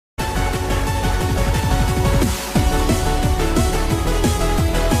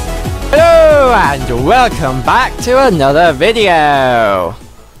and welcome back to another video!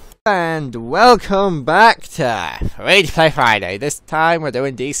 And welcome back to Free to Play Friday. This time we're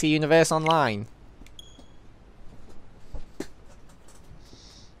doing DC Universe Online.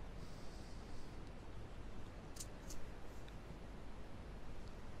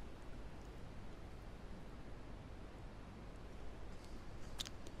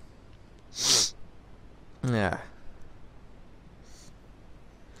 Yeah.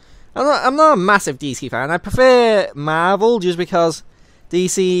 I'm not a massive DC fan. I prefer Marvel just because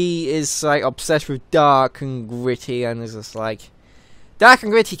DC is like obsessed with dark and gritty, and it's just like dark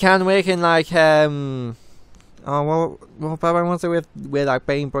and gritty can work in like what Batman was there with like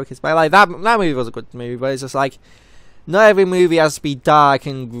Bane broke his back. Like that movie was a good movie, but it's just like not every movie has to be dark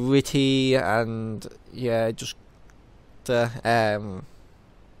and gritty, and yeah, just never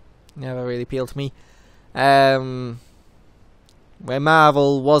really appealed to me. Where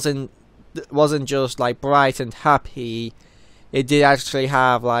Marvel wasn't just like bright and happy, it did actually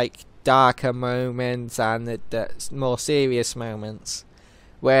have like darker moments and more serious moments.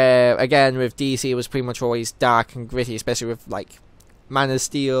 Where again with DC it was pretty much always dark and gritty, especially with like Man of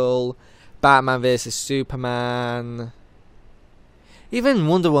Steel, Batman vs Superman. Even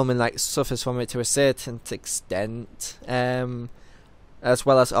Wonder Woman like suffers from it to a certain extent, as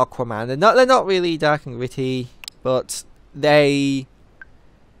well as Aquaman. They're not really dark and gritty, but they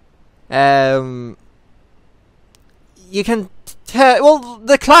you can tell. Well,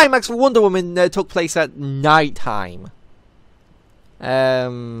 the climax of Wonder Woman took place at night time.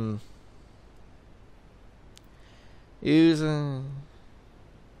 Using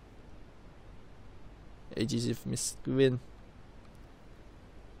Ages of Misgiving.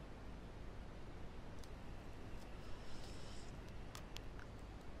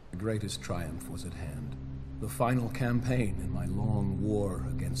 The greatest triumph was at hand. The final campaign in my long war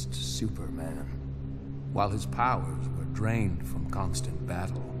against Superman. While his powers were drained from constant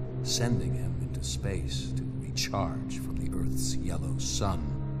battle, sending him into space to recharge from the Earth's yellow sun,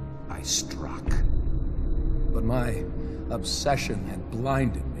 I struck. But my obsession had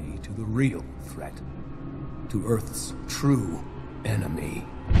blinded me to the real threat, to Earth's true enemy.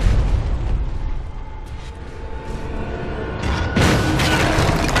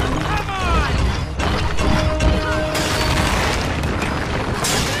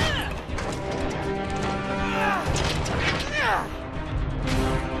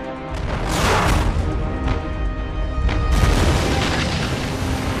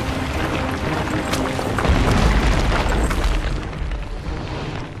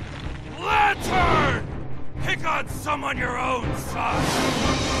 Someone your own size.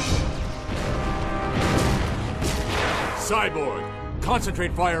 Cyborg,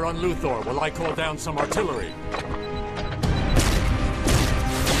 concentrate fire on Luthor while I call down some artillery.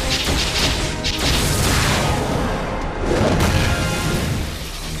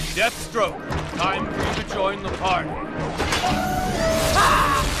 Deathstroke, time for you to join the party.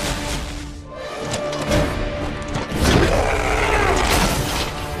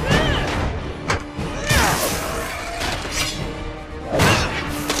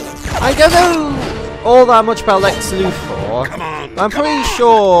 I don't know all that much about Lex Luthor. Come on, I'm pretty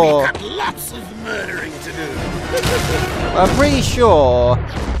sure. We've got lots of murdering to do. I'm pretty sure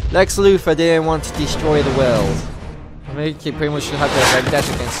Lex Luthor didn't want to destroy the world. I think he pretty much had the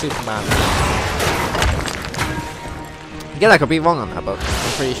vendetta against Superman. Again, I could be wrong on that, but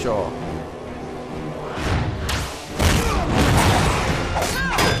I'm pretty sure.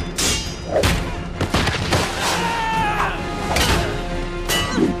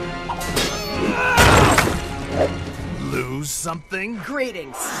 Something?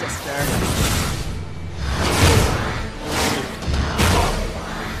 Greetings, sister.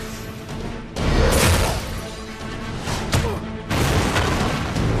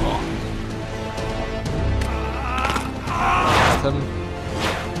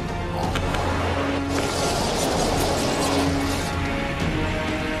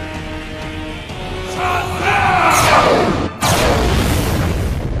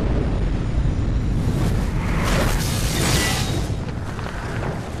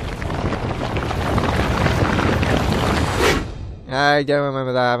 I don't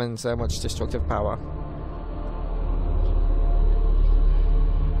remember that having so much destructive power.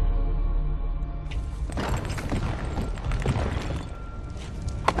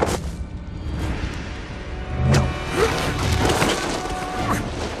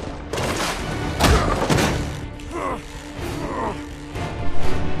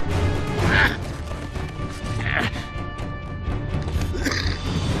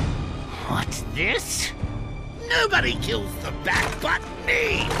 What's this? Nobody kills the bat but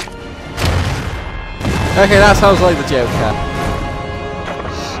me! Okay, that sounds like the Joker.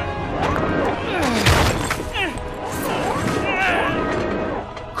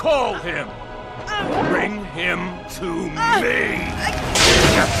 Call him! Bring him to me!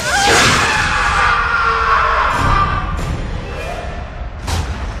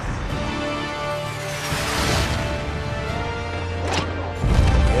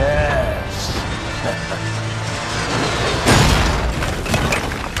 Yes!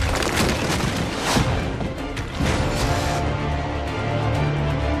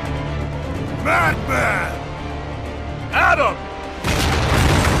 Madman! Adam!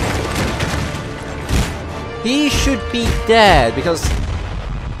 He should be dead because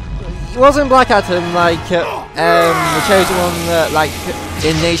wasn't Black Adam like the chosen one like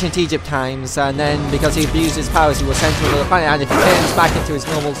in ancient Egypt times, and then because he abused his powers he was sent to another planet, and if he turns back into his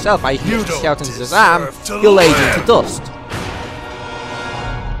normal self by shouting Shazam, he'll lay you to dust.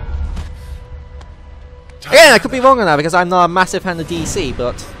 Again, I could be wrong on that because I'm not a massive fan of DC,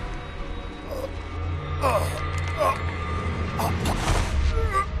 but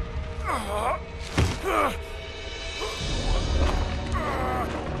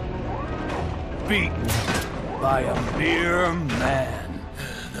Beaten by a mere man.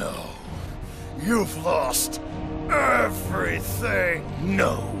 No. You've lost everything.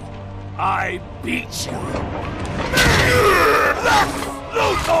 No. I beat you.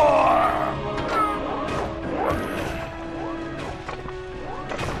 Luthor!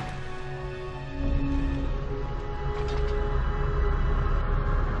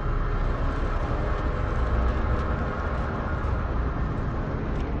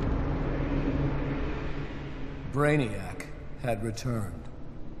 Brainiac had returned.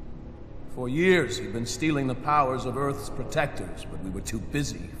 For years, he'd been stealing the powers of Earth's protectors, but we were too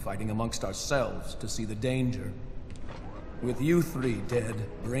busy fighting amongst ourselves to see the danger. With you three dead,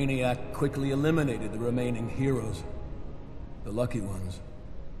 Brainiac quickly eliminated the remaining heroes. The lucky ones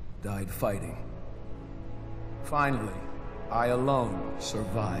died fighting. Finally, I alone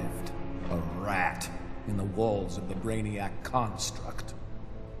survived. A rat in the walls of the Brainiac construct.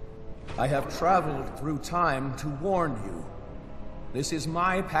 I have traveled through time to warn you. This is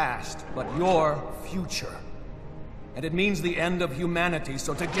my past, but your future. And it means the end of humanity,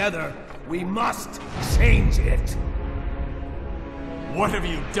 so together, we must change it. What have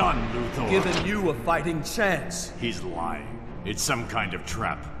you done, Luthor? Given you a fighting chance. He's lying. It's some kind of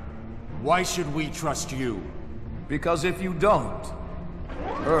trap. Why should we trust you? Because if you don't,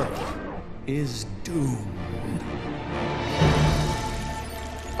 Earth is doomed.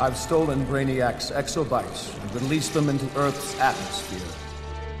 I've stolen Brainiac's exobytes and released them into Earth's atmosphere.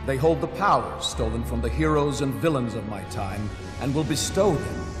 They hold the powers stolen from the heroes and villains of my time, and will bestow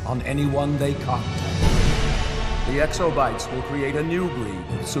them on anyone they contact. The exobytes will create a new breed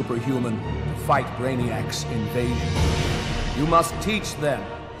of superhuman to fight Brainiac's invasion. You must teach them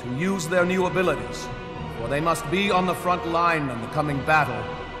to use their new abilities, for they must be on the front line in the coming battle,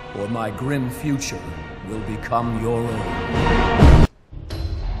 or my grim future will become your own.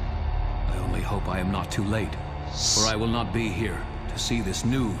 I hope I am not too late, for I will not be here to see this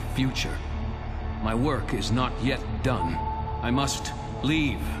new future. My work is not yet done. I must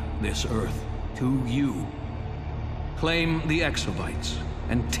leave this Earth to you. Claim the exobytes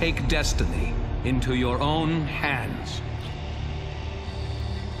and take destiny into your own hands.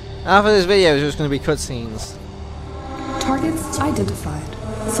 after this video there's just going to be cutscenes. Targets identified.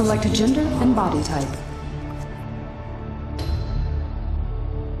 Select gender and body type.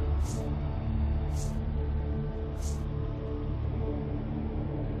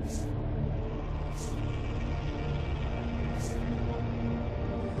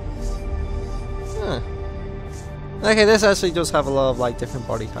 Okay, this actually does have a lot of like different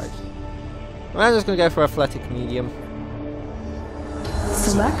body types. I'm just gonna go for athletic medium.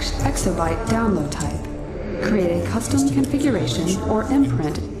 Select exobyte download type. Create a custom configuration or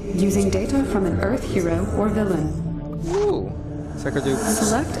imprint using data from an Earth hero or villain. Ooh. So I could do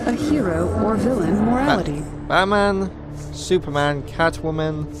Select a hero or villain morality. Batman, Superman,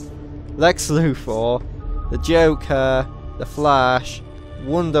 Catwoman, Lex Luthor, the Joker, the Flash,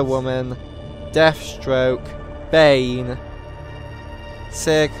 Wonder Woman, Deathstroke, Bane,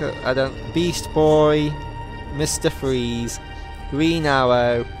 Beast Boy, Mr. Freeze, Green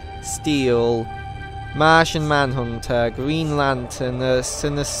Arrow, Steel, Martian Manhunter, Green Lantern,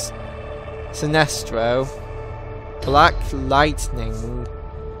 Sinestro, Black Lightning,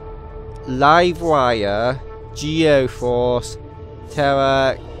 Livewire, Geoforce,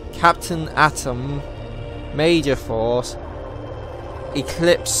 Terra, Captain Atom, Major Force,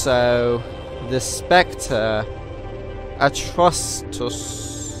 Eclipso, the Spectre,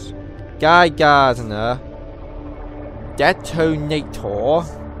 Atrocitus, Guy Gardner, Detonator,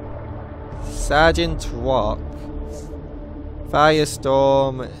 Sergeant Rock,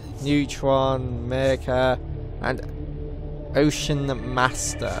 Firestorm, Neutron, Mecha, and Ocean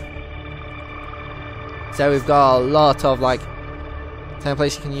Master. So we've got a lot of like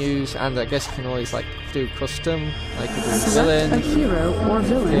templates you can use, and I guess you can always like do custom, like you do Select a villain, hero or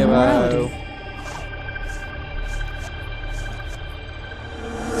villain morality.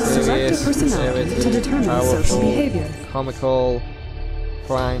 Select a serious, personality to determine social powerful, behavior. comical,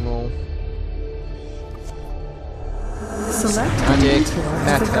 primal, Select a magic, mentor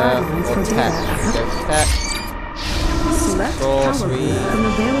as the meta, guidelines or for tech. data. Go tech, Select power sorcery, pool from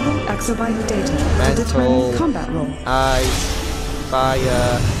available exobyte data to mental, determine combat role. ice,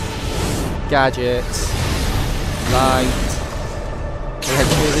 fire, gadgets, light,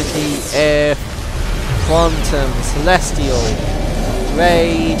 electricity, air, quantum, celestial,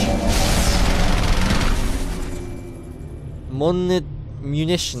 rage,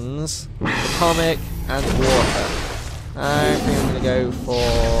 munitions, atomic, and water. I think I'm going to go for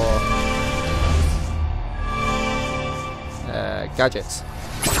gadgets.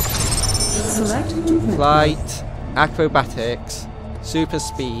 Select movement. Flight, acrobatics, super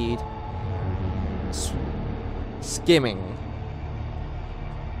speed, skimming,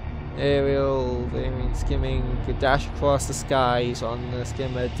 aerial, skimming, could dash across the skies on the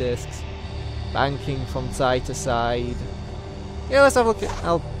skimmer discs, banking from side to side. Yeah, let's have a look at,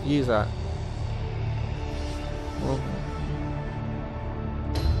 I'll use that. Well,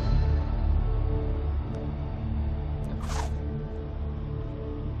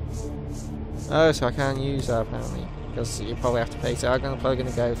 oh, so I can't use that apparently, because you probably have to pay. So I'm probably going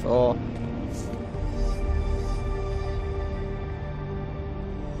to go for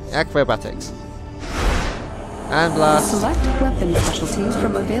acrobatics and blast. Select weapon specialties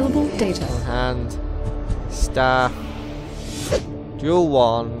from available data. Hand, staff, dual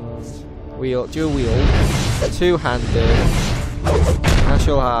wheel, two-handed,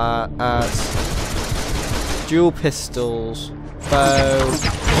 martial arts, dual pistols, bow,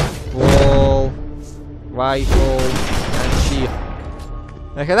 wall, rifle, and shield.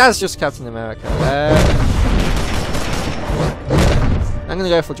 Okay, that's just Captain America. I'm gonna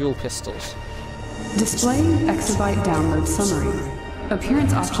go for dual pistols. Display exobyte download summary.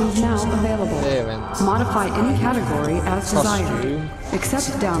 Appearance options now available. Appearance. Modify any category as desired. Costume.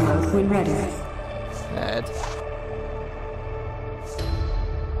 Accept download when ready. Head.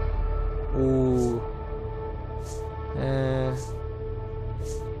 Ooh.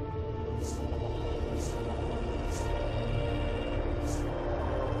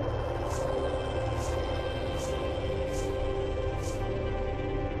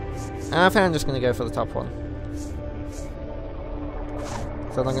 I think I'm just going to go for the top one.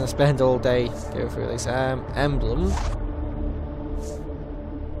 So I'm not going to spend all day going through this. Emblem.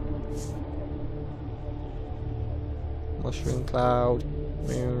 Mushroom cloud.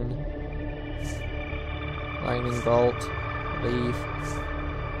 Moon. Lightning bolt. Leaf.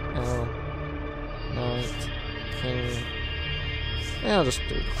 L. Knight. King. Yeah, I'll just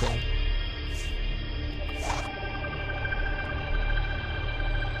do the king.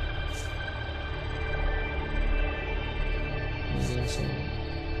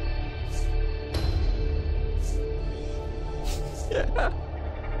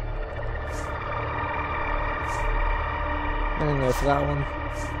 I'm gonna go for that one.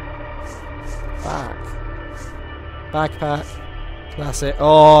 Backpack. That's it.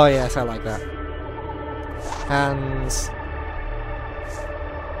 Oh yes, I like that. Hands.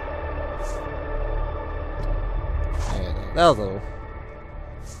 That'll do.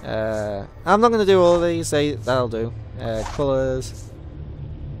 I'm not gonna do all of these. That'll do. Colours.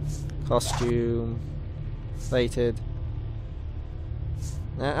 Costume. Plated.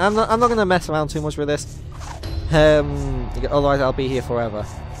 I'm not gonna mess around too much with this. Otherwise I'll be here forever.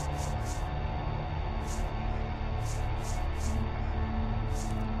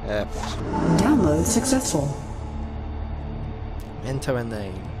 Download successful. Enter a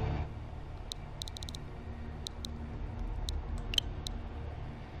name.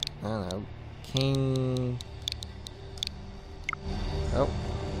 I don't know. King. Oh.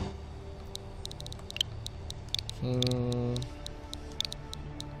 King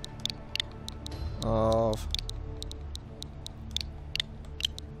of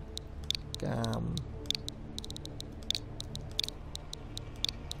Gam.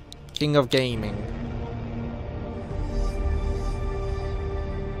 King of Gaming.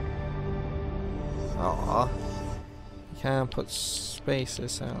 Aww. You can't put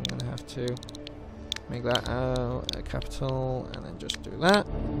spaces, so I'm gonna have to make that a capital and then just do that.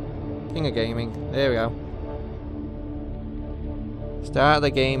 King of Gaming. There we go. Start the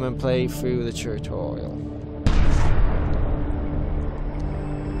game and play through the tutorial.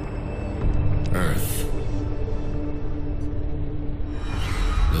 Earth.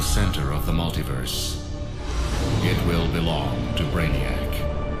 The center of the multiverse. It will belong to Brainiac.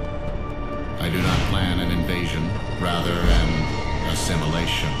 I do not plan an invasion, rather an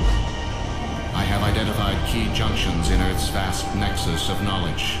assimilation. I have identified key junctions in Earth's vast nexus of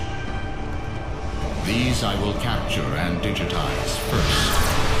knowledge. These I will capture and digitize first.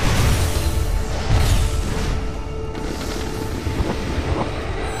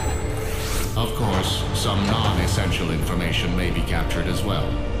 Of course, some non-essential information may be captured as well.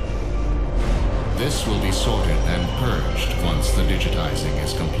 This will be sorted and purged once the digitizing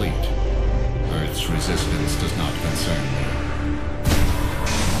is complete. Earth's resistance does not concern me.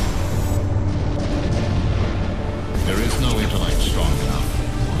 There is no intellect strong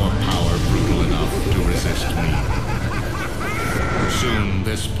enough, or power brutal enough to resist me. Soon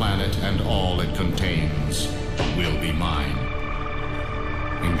this planet and all it contains will be mine.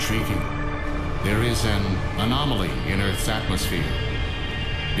 Intriguing. There is an anomaly in Earth's atmosphere.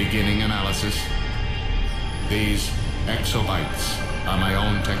 Beginning analysis. These exobytes are my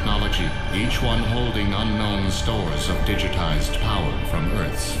own technology, each one holding unknown stores of digitized power from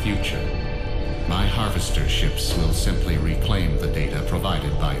Earth's future. My harvester ships will simply reclaim the data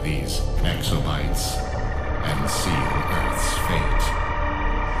provided by these exobytes and seal Earth's fate.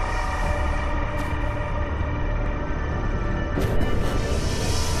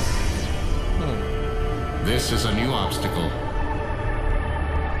 This is a new obstacle.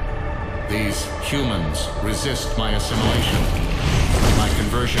 These humans resist my assimilation. My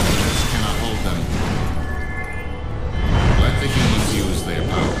conversion units cannot hold them. Let the humans use their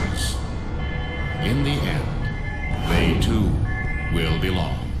powers. In the end, they too will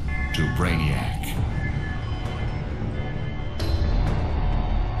belong to Brainiac.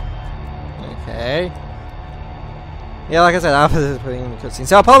 Okay. Yeah, like I said, after this putting in the cutscene,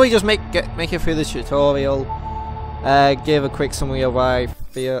 so I'll probably just make it through the tutorial. Give a quick summary of why I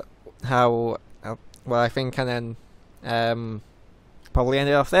feel, what I think, and then probably end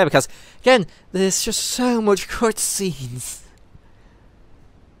it off there, because again, there's just so much cutscenes.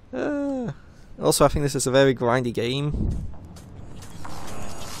 Also, I think this is a very grindy game.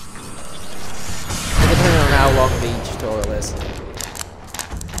 Depending on how long the tutorial is.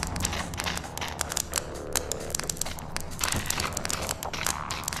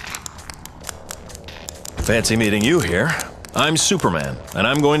 Fancy meeting you here. I'm Superman, and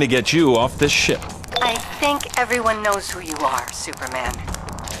I'm going to get you off this ship. I think everyone knows who you are, Superman.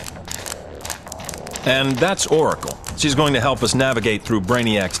 And that's Oracle. She's going to help us navigate through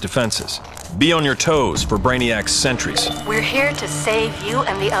Brainiac's defenses. Be on your toes for Brainiac's sentries. We're here to save you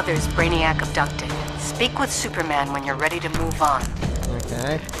and the others Brainiac abducted. Speak with Superman when you're ready to move on.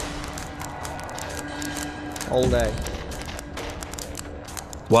 Okay. All day.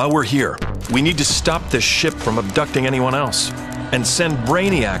 While we're here, we need to stop this ship from abducting anyone else. And send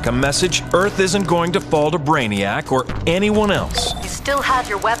Brainiac a message Earth isn't going to fall to Brainiac or anyone else. You still have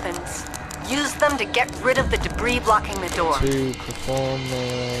your weapons. Use them to get rid of the debris blocking the door. To perform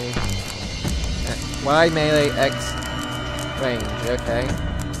melee. Y melee X range, okay.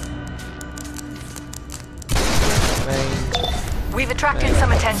 Range. We've attracted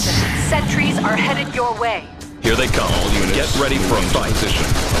some attention. Sentries are headed your way. Here they come. All units, get ready for a fight. Position.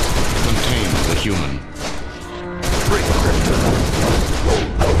 Contain the human.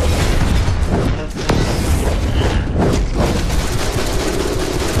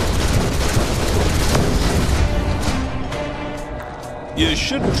 You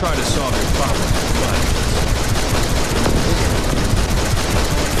shouldn't try to solve your problem with violence.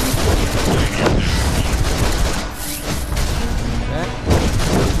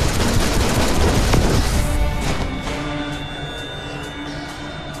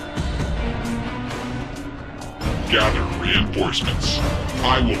 Gather reinforcements.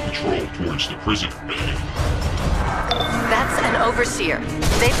 I will patrol towards the prisoner bay. That's an overseer.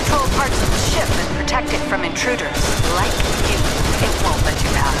 They patrol parts of the ship and protect it from intruders. Like you. It won't let you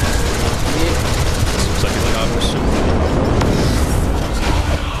pass. Seems like a job for Superman.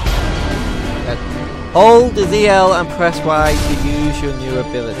 Hold the ZL and press Y to use your new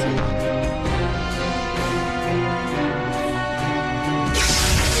ability.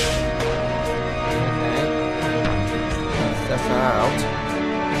 Out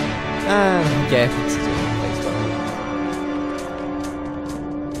and get it to the place.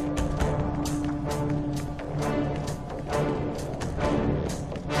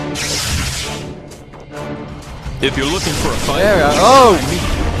 If you're looking for a fight, there we are. Oh!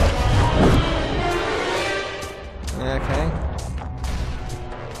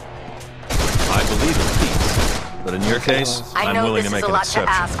 but in your case, I I'm know willing this to is make a an lot to exception.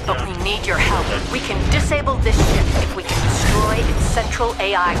 ask, but we need your help. We can disable this ship if we can destroy its central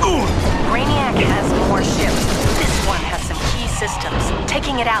AI. Brainiac has more ships. This one has some key systems.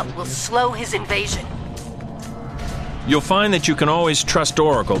 Taking it out will slow his invasion. You'll find that you can always trust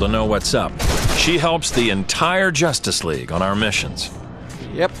Oracle to know what's up. She helps the entire Justice League on our missions.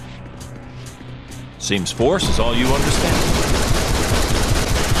 Yep. Seems Force is all you understand.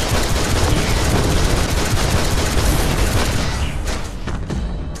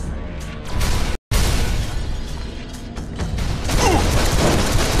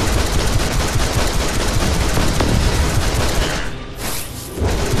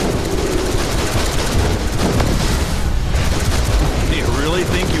 Do you really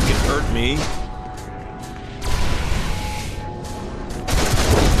think you can hurt me?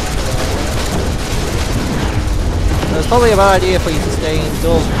 It's probably a bad idea for you to stay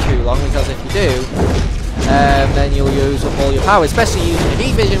indoors for too long, because if you do, then you'll use up all your power, especially using the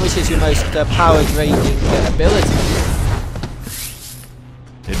heat vision, which is your most power-draining ability.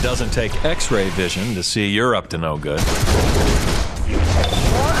 It doesn't take X-ray vision to see you're up to no good. More of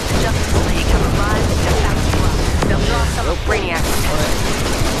the Justice League have arrived to back you up. They'll draw some of Brainiac's attention.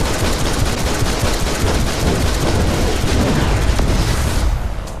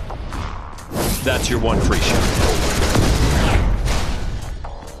 That's your one free shot.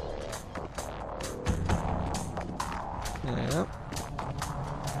 Yep.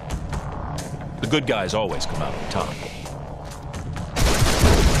 The good guys always come out on top.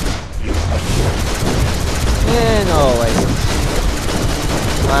 Yeah, no, always.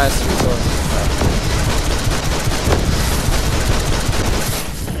 Last resort.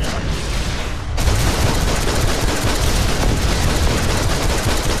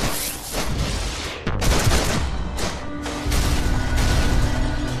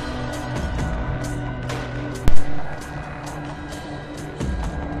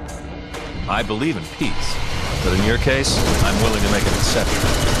 I believe in peace, but in your case, I'm willing to make an exception.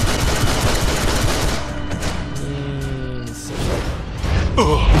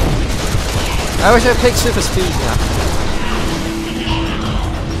 I wish I picked super speed now.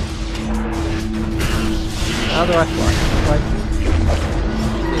 How do I fly?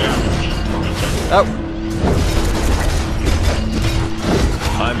 Oh.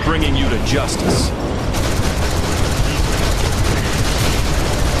 I'm bringing you to justice.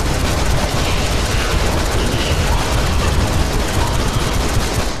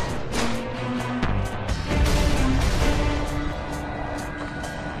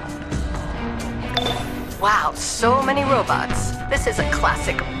 Wow, so many robots. This is a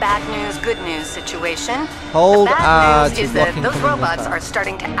classic bad news, good news situation. Hold the bad news to is that block those incoming robots attack. are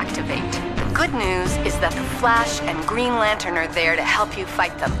starting to activate. The good news is that the Flash and Green Lantern are there to help you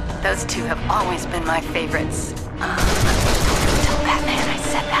fight them. Those two have always been my favorites. Don't tell Batman I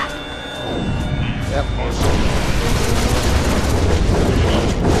said that. Yep.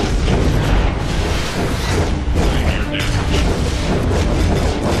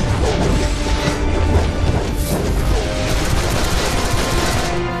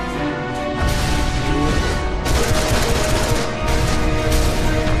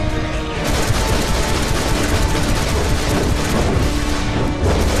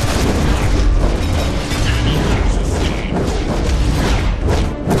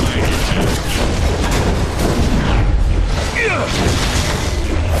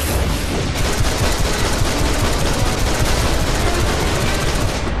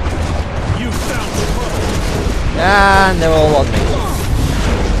 And they're all on me.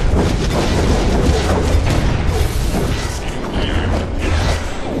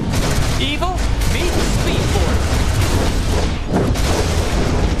 Evil meets Speed Force.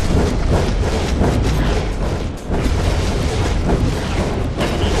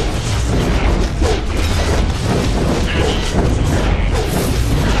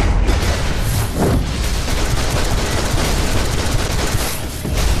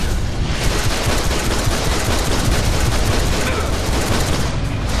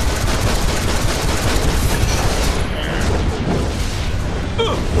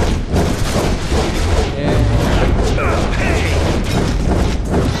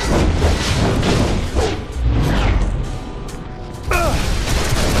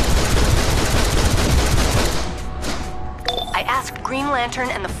 Green Lantern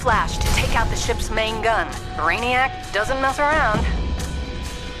and the Flash to take out the ship's main gun. Brainiac doesn't mess around.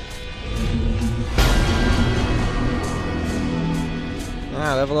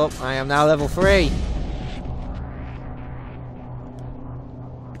 Ah, level up. I am now level 3.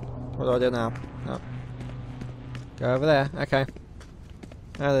 What do I do now? No. Go over there. Okay.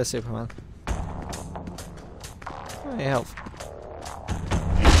 Oh, there's Superman. Hey, health.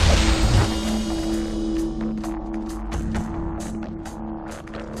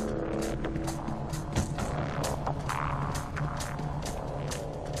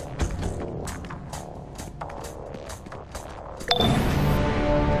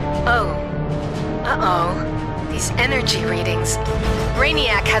 These energy readings.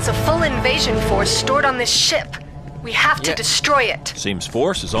 Brainiac has a full invasion force stored on this ship. We have to destroy it. Seems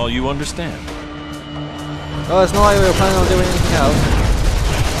force is all you understand. Oh, it's not like we were planning on doing anything else.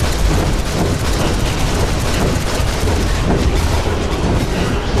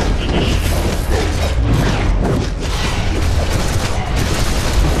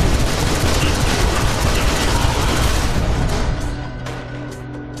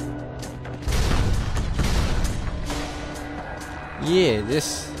 Yeah,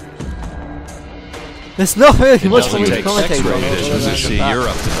 there's not really much for me to commentate on. To see you're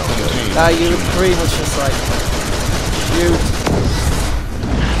up to no good. You pretty much just like shoot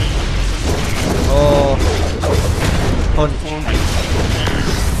or punch.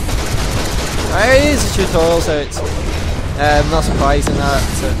 It is a tutorial, so it's not surprising that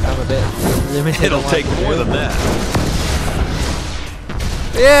I'm a bit limited. It'll take more than that.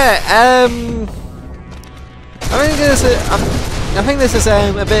 Yeah, I think this is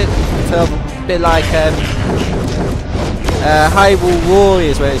a bit like Hyrule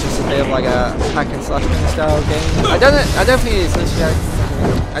Warriors, where it's just a bit of like a hack and slash style game. I don't think it's literally.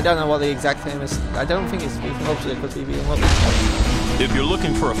 I don't know what the exact name is. I don't think it's beating up, so it could be beating up. If you're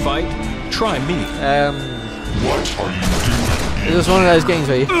looking for a fight, try me. What are you doing? It's just one of those games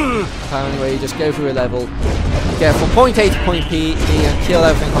where you just go through a level, get from point A to point B, and kill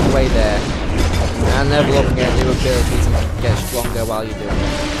everything on the way there, and level up and get new abilities and get stronger while you're doing it.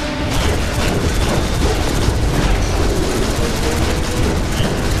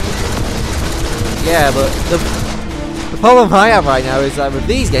 Yeah, but the problem I have right now is that with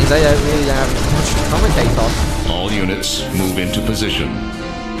these games, I don't really have much to commentate on. All units move into position.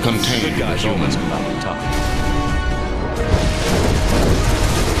 Contain the humans.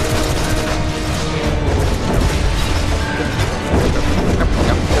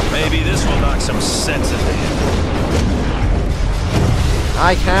 Maybe this will knock some sense into him.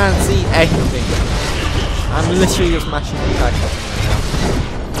 I can't see anything. I'm literally just mashing the attack button right now.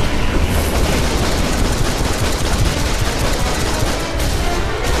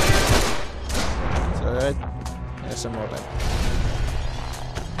 So there's some more there.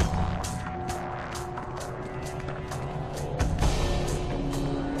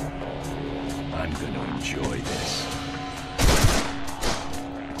 I'm gonna enjoy this.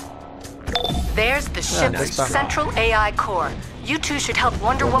 There's the ship's central AI core. You two should help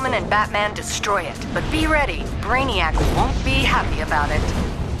Wonder Woman and Batman destroy it. But be ready, Brainiac won't be happy about it.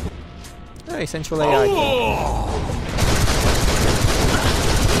 Hey, central AI core.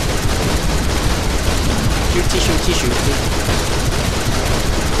 Shooty.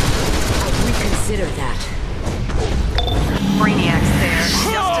 I'd reconsider that. Brainiac's there,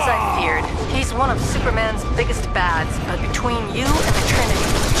 just as I feared. He's one of Superman's biggest bads, but between you and the Trinity,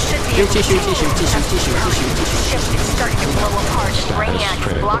 you should be able to... The ship is starting to blow apart, and Brainiac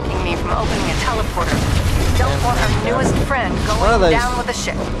is blocking me from opening a teleporter. Don't want our newest friend going down with the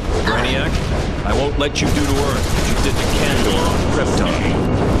ship. Brainiac, I won't let you do to Earth what you did to Kandor on Krypton.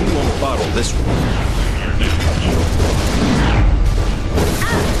 We won't bottle this one.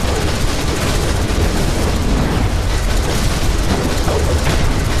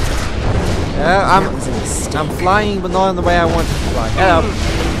 I'm flying, but not in the way I want to fly. Hello.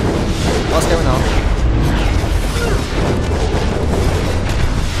 What's going on?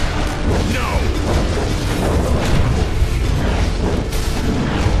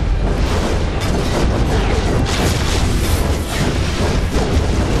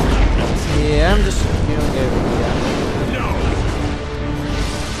 Yeah, I'm just going over here.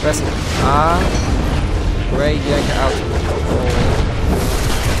 Press R. Great, yeah, get out of the hole.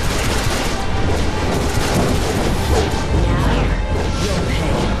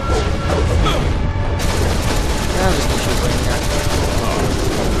 I'm just gonna shoot Brainiac.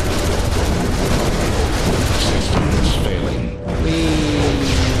 System is failing.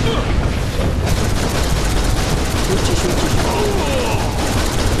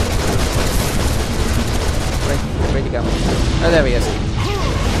 Ready to go. Oh, there he is.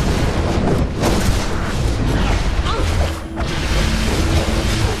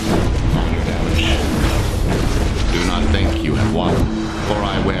 Minor damage. Do not think you have won, for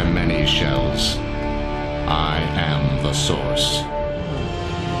I wear many shells. I am the source.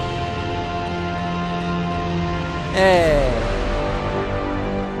 Hey.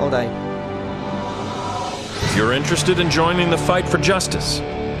 All day. you're interested in joining the fight for justice,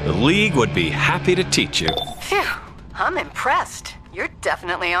 the League would be happy to teach you. Phew, I'm impressed. You're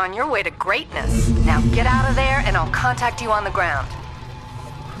definitely on your way to greatness. Now get out of there and I'll contact you on the ground.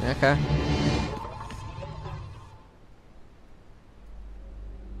 Okay.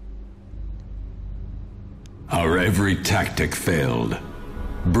 Our every tactic failed.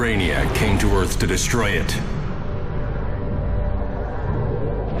 Brainiac came to Earth to destroy it.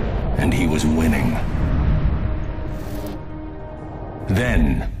 And he was winning.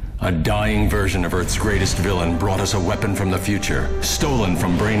 Then, a dying version of Earth's greatest villain brought us a weapon from the future, stolen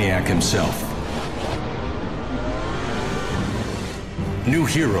from Brainiac himself. New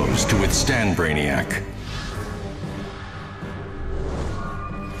heroes to withstand Brainiac.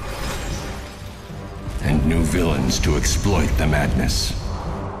 And new villains to exploit the madness.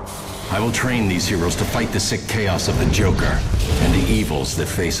 I will train these heroes to fight the sick chaos of the Joker and the evils that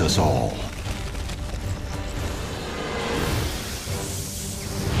face us all.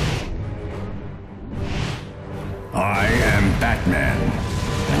 I am Batman,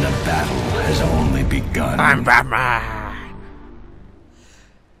 and the battle has only begun. I'm Batman!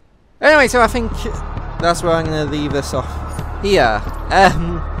 Anyway, so I think that's where I'm going to leave this off here.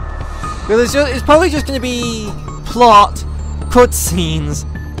 Well, it's probably just going to be plot, cutscenes,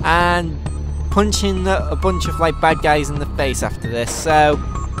 and punching a bunch of like bad guys in the face after this. So,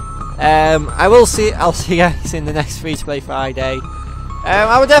 I'll see you guys in the next Free to Play Friday.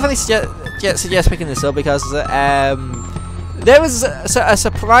 I would definitely suggest picking this up because there was a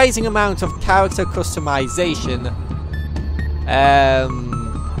surprising amount of character customization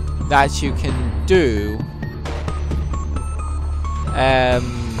that you can do.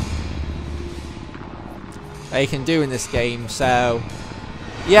 That you can do in this game, so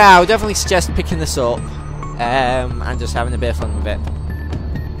yeah, I would definitely suggest picking this up and just having a bit of fun with it.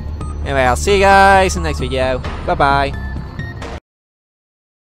 Anyway, I'll see you guys in the next video. Bye bye.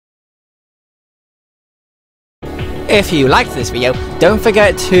 If you liked this video, don't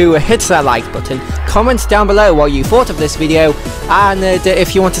forget to hit that like button, comment down below what you thought of this video, and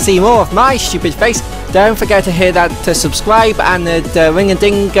if you want to see more of my stupid face, don't forget to hit that subscribe and ring a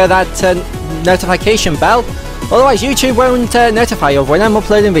ding that notification bell. Otherwise YouTube won't notify you when I'm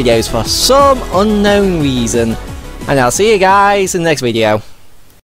uploading videos for some unknown reason. And I'll see you guys in the next video.